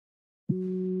Yo,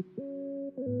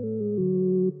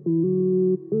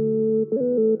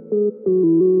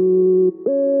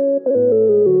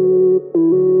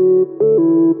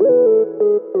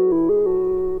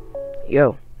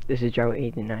 this is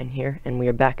Jarwo89 here, and we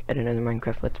are back at another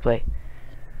Minecraft Let's Play.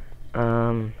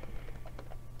 Sorry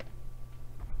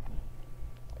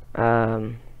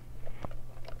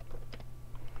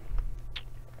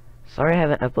I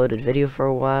haven't uploaded video for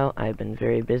a while. I've been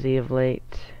very busy of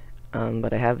late,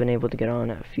 but I have been able to get on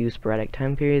a few sporadic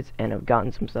time periods, and I've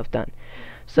gotten some stuff done.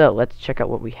 So, let's check out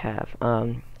what we have.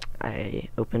 I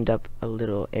opened up a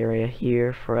little area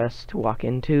here for us to walk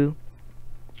into,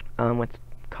 with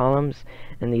columns,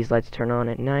 and these lights turn on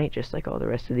at night just like all the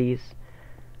rest of these.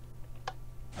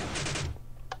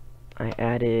 I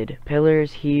added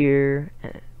pillars here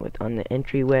on the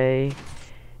entryway,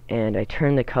 and I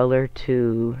turned the color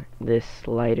to this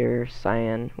lighter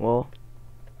cyan wool.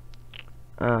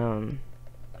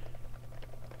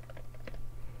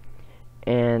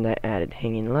 And I added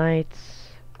hanging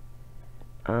lights,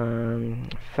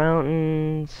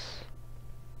 fountains,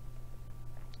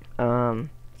 I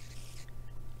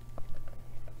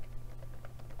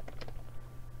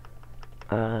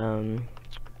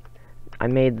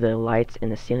made the lights in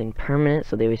the ceiling permanent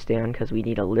so they would stay on because we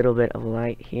need a little bit of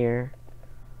light here.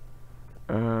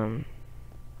 I'm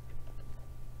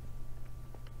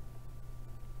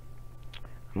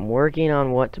working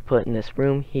on what to put in this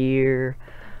room here.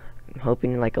 I'm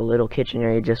hoping like a little kitchen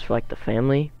area just for like the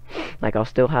family. Like I'll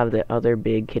still have the other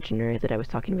big kitchen area that I was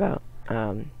talking about.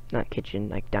 Not kitchen,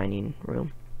 like dining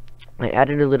room. I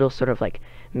added a little sort of like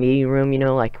meeting room, you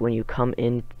know, like when you come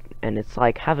in and it's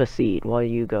like have a seat while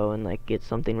you go and like get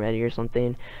something ready or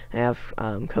something. I have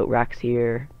coat racks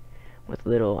here with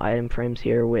little item frames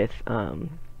here with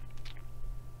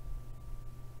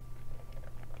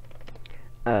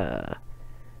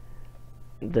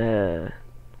the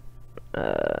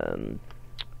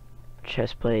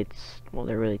chest plates. Well,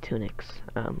 they're really tunics,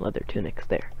 leather tunics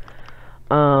there.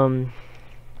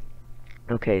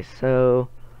 Okay, so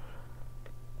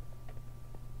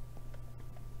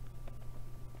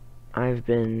I've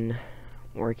been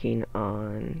working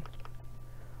on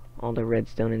all the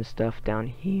redstone and stuff down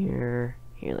here.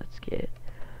 Here, let's get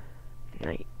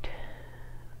night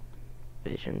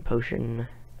vision potion.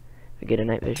 If we get a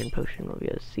night vision potion, we'll be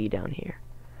able to see down here.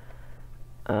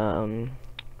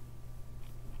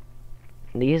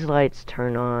 These lights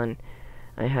turn on.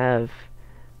 I have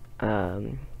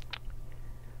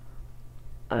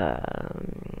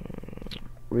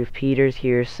repeaters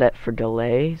here set for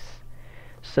delays,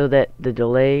 so that the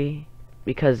delay,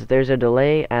 because there's a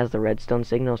delay as the redstone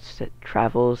signal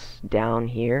travels down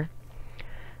here,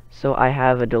 so I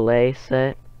have a delay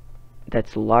set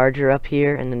that's larger up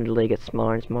here, and then the delay gets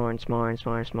smaller and smaller and smaller and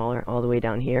smaller and smaller all the way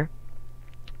down here,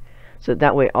 so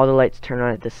that way all the lights turn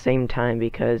on at the same time,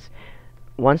 because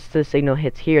once the signal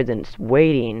hits here, then it's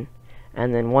waiting,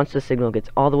 and then once the signal gets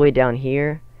all the way down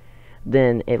here,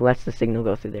 then it lets the signal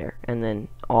go through there, and then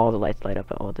all the lights light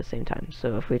up all at the same time.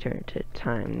 So if we turn to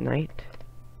time night,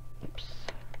 oops,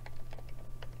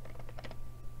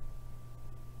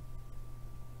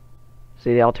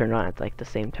 see, they all turn on at like the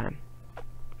same time,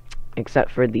 except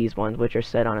for these ones, which are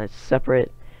set on a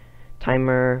separate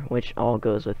timer, which all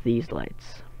goes with these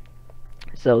lights.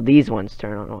 So these ones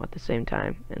turn on all at the same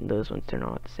time, and those ones turn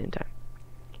on at the same time.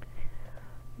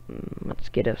 Let's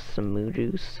get us some moo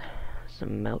juice,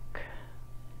 some milk,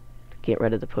 get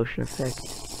rid of the potion effect.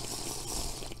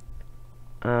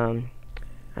 I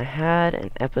had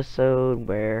an episode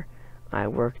where I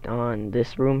worked on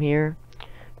this room here,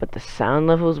 but the sound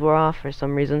levels were off for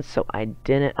some reason, so I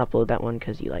didn't upload that one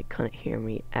because you like couldn't hear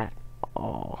me at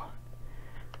all.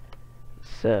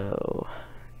 So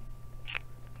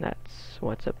that's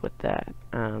what's up with that.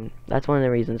 That's one of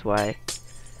the reasons why.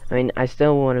 I mean, I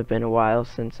still would have been a while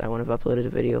since I would have uploaded a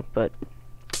video, but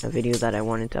a video that I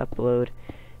wanted to upload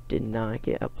did not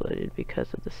get uploaded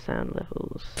because of the sound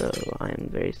levels, so I'm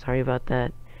very sorry about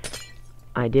that.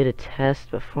 I did a test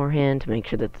beforehand to make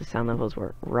sure that the sound levels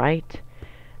were right,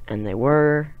 and they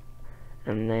were,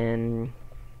 and then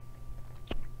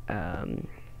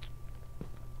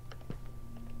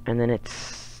it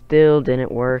still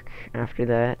didn't work after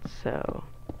that, so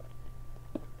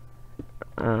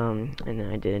and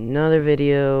then I did another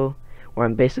video where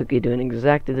I'm basically doing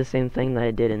exactly the same thing that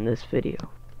I did in this video,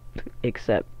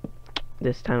 except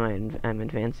this time I'm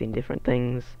advancing different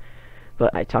things,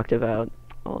 but I talked about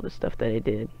all the stuff that I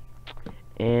did,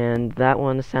 and that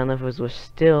one the sound levels were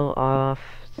still off,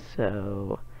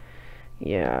 so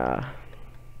yeah.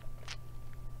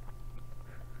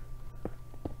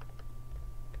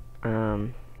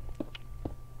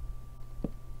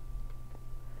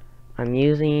 I'm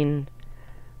using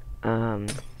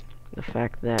the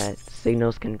fact that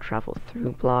signals can travel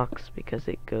through blocks because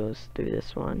it goes through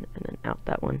this one and then out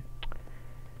that one.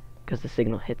 Because the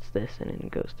signal hits this and then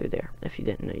goes through there. If you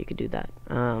didn't know, you could do that.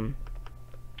 In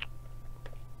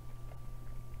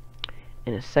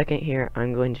a second here,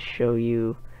 I'm going to show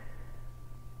you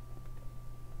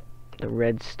the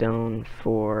redstone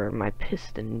for my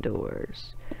piston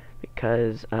doors,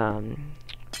 because I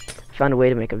found a way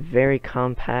to make a very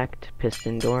compact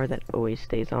piston door that always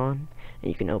stays on,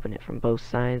 and you can open it from both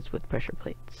sides with pressure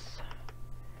plates.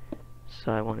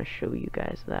 So I want to show you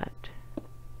guys that.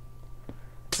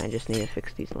 I just need to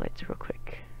fix these lights real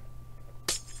quick.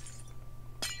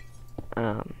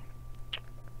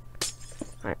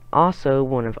 I also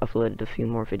want to have uploaded a few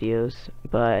more videos,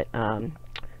 but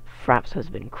Fraps has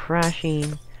been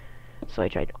crashing, so I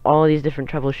tried all these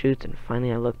different troubleshoots, and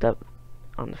finally I looked up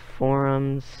on the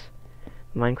forums,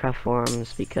 Minecraft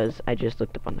forums, because I just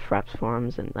looked up on the Fraps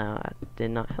forums and that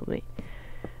did not help me.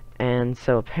 And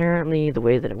so apparently the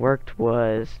way that it worked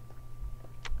was,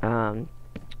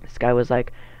 this guy was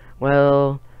like,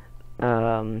 well,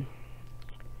 Fraps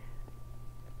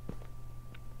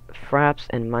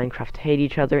and Minecraft hate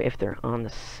each other if they're on the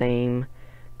same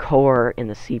core in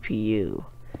the CPU.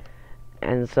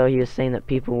 And so he was saying that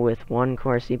people with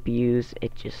 1-core CPUs,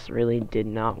 it just really did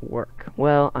not work.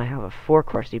 Well, I have a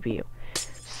 4-core CPU.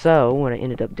 So what I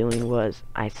ended up doing was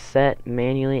I set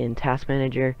manually in Task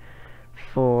Manager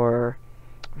for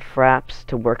Fraps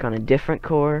to work on a different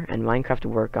core and Minecraft to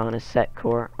work on a set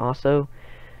core also.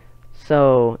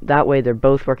 So that way they're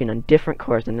both working on different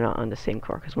cores and they're not on the same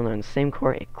core, because when they're on the same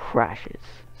core it crashes.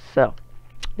 So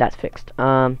that's fixed.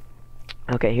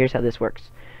 Okay, here's how this works.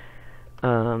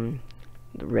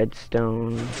 The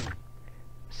redstone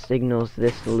signals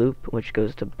this loop, which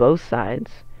goes to both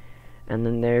sides, and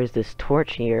then there's this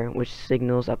torch here which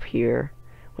signals up here,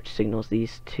 which signals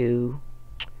these two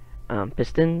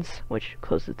pistons, which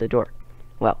closes the door.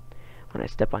 Well, when I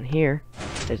step on here,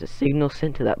 there's a signal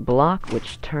sent to that block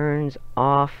which turns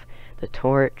off the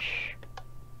torch,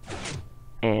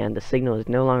 and the signal is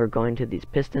no longer going to these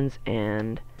pistons,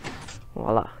 and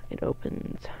voila, it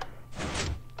opens.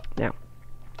 Now,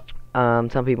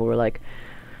 some people were like,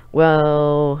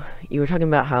 well, you were talking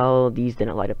about how these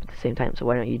didn't light up at the same time, so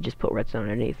why don't you just put redstone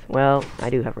underneath? Well, I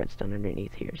do have redstone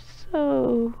underneath here,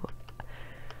 so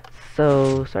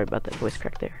sorry about that voice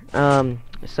crack there.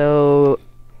 So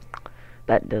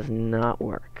that does not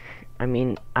work. I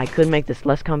mean, I could make this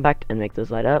less compact and make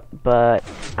those light up, but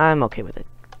I'm okay with it,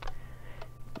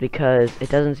 because it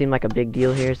doesn't seem like a big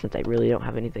deal here since I really don't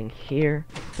have anything here.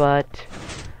 But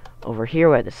over here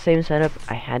where I had the same setup,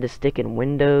 I had to stick in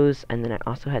windows, and then I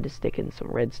also had to stick in some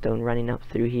redstone running up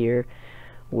through here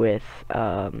with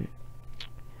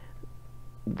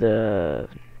the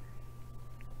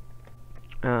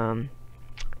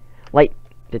light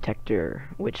detector,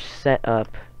 which set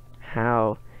up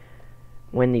how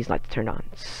when these lights turned on.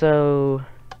 So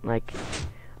like,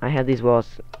 I have these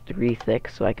walls 3 thick,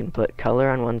 so I can put color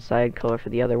on one side, color for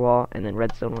the other wall, and then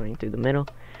redstone running through the middle.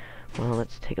 Well,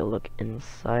 let's take a look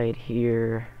inside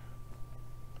here.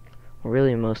 Well,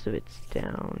 really most of it's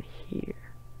down here.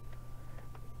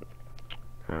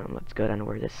 Let's go down to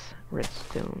where this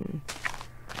redstone.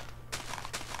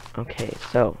 Okay,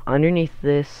 so underneath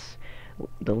this,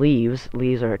 the leaves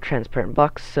are transparent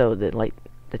blocks, so the light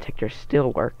detector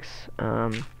still works.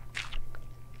 It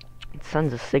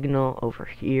sends a signal over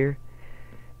here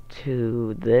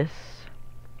to this,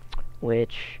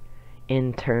 which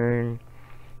in turn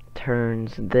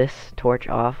turns this torch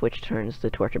off, which turns the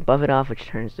torch above it off, which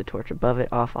turns the torch above it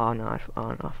off, on, off,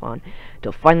 on, off, on,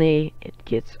 till finally it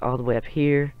gets all the way up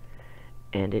here,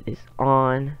 and it is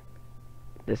on.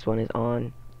 This one is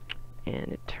on,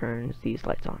 and it turns these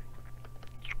lights on.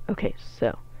 Okay,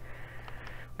 so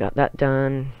got that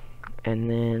done, and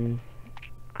then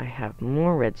I have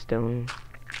more redstone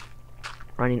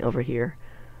running over here,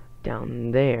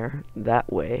 down there,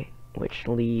 that way, which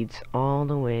leads all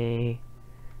the way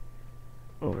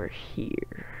over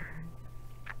here,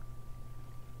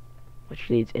 which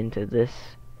leads into this,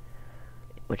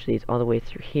 which leads all the way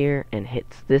through here and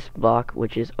hits this block,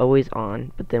 which is always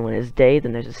on, but then when it's day,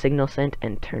 then there's a signal sent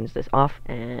and turns this off,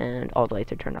 and all the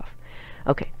lights are turned off.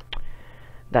 Okay,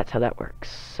 that's how that works.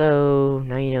 So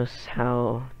now you know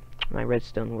how my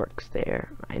redstone works there.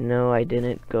 I know I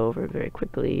didn't go over it very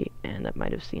quickly, and that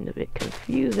might have seemed a bit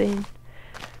confusing,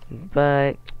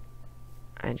 but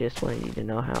I just wanted you to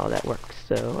know how that works,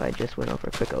 so I just went over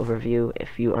a quick overview.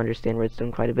 If you understand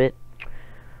redstone quite a bit,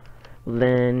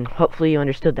 then hopefully you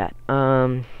understood that.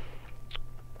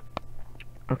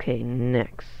 Okay,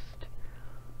 next.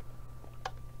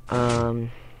 I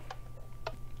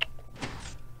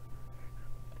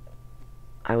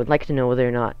would like to know whether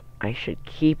or not I should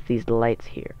keep these lights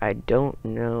here. I don't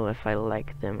know if I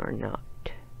like them or not.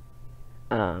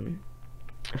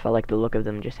 If I like the look of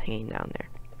them just hanging down there.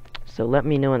 So let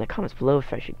me know in the comments below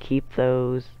if I should keep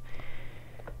those.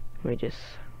 Let me just...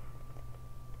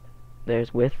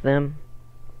 There's with them.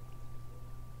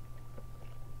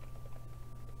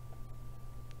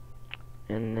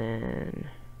 And then...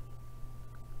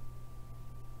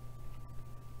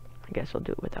 I guess I'll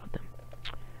do it without them.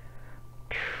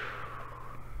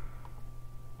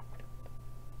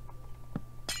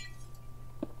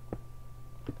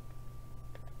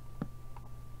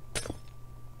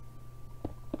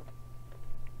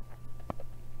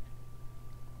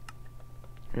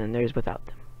 And then there's without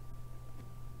them.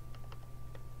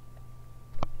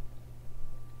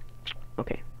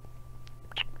 Okay.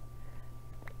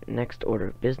 Next order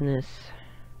of business.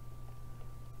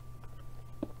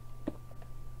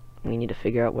 We need to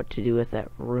figure out what to do with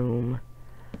that room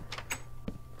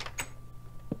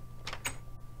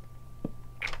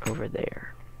over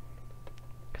there.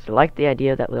 Because I like the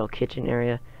idea of that little kitchen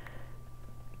area,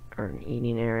 or an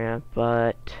eating area,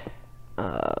 but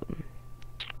I'm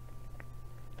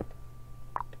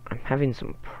having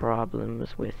some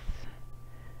problems with...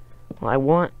 Well, I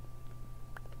want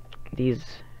these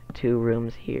two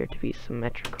rooms here to be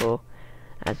symmetrical,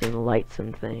 as in lights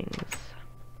and things.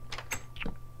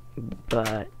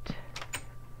 But,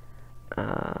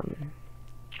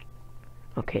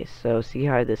 okay, so see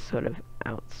how this sort of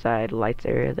outside lights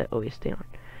area that always stay on.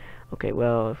 Okay,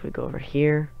 well, if we go over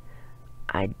here,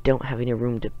 I don't have any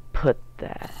room to put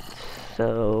that,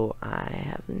 so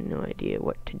I have no idea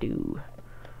what to do.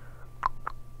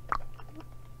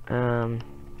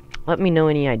 Let me know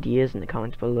any ideas in the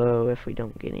comments below if we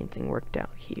don't get anything worked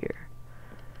out here.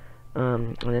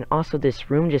 And then also this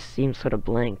room just seems sort of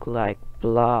blank, like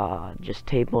blah, just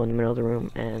table in the middle of the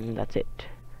room and that's it.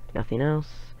 Nothing else.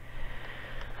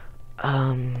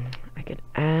 I could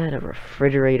add a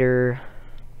refrigerator.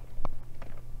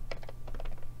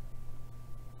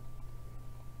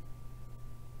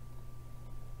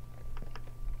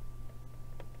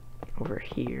 Over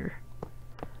here.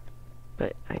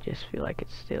 But I just feel like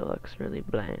it still looks really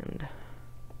bland.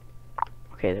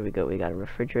 Okay, there we go. We got a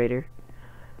refrigerator.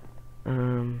 I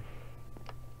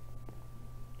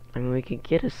mean, we could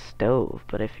get a stove,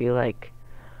 but I feel like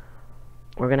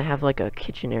we're gonna have like a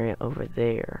kitchen area over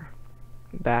there.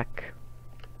 Back.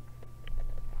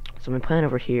 So my plan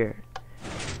over here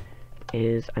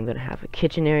is I'm gonna have a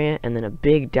kitchen area and then a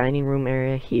big dining room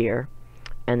area here.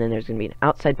 And then there's gonna be an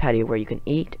outside patio where you can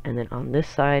eat, and then on this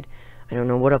side, I don't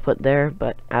know what I'll put there,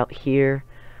 but out here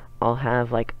I'll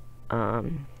have like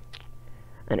an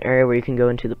area where you can go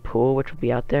into the pool, which will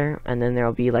be out there, and then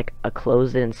there'll be like a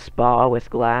closed-in spa with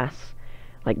glass,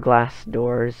 like glass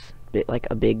doors, like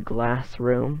a big glass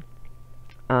room.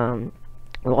 The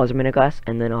walls are made of glass,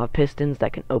 and then I'll have pistons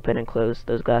that can open and close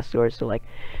those glass doors. So like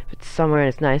if it's summer and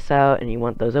it's nice out and you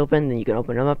want those open, then you can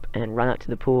open them up and run out to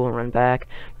the pool and run back.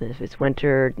 And if it's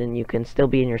winter, then you can still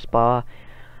be in your spa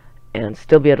and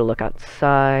still be able to look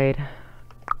outside.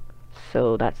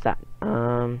 So that's that.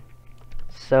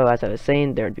 So as I was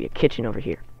saying, there'd be a kitchen over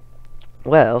here.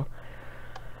 Well,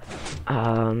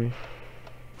 I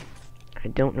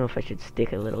don't know if I should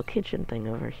stick a little kitchen thing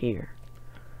over here.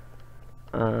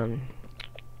 It'd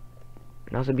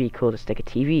also be cool to stick a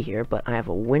TV here, but I have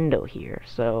a window here,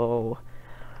 so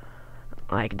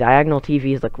like diagonal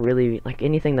TVs look really, like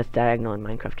anything that's diagonal in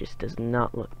Minecraft just does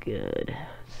not look good.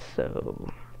 So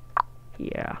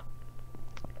yeah.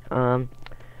 I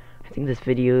think this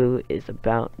video is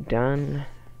about done.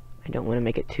 I don't want to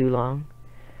make it too long,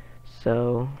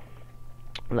 so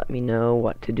let me know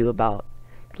what to do about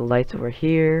the lights over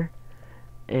here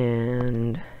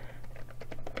and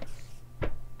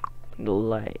the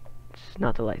lights,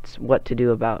 not the lights, what to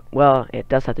do about, well, it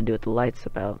does have to do with the lights,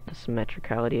 about the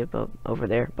symmetricality about over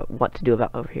there, but what to do about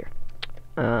over here.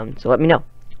 So let me know.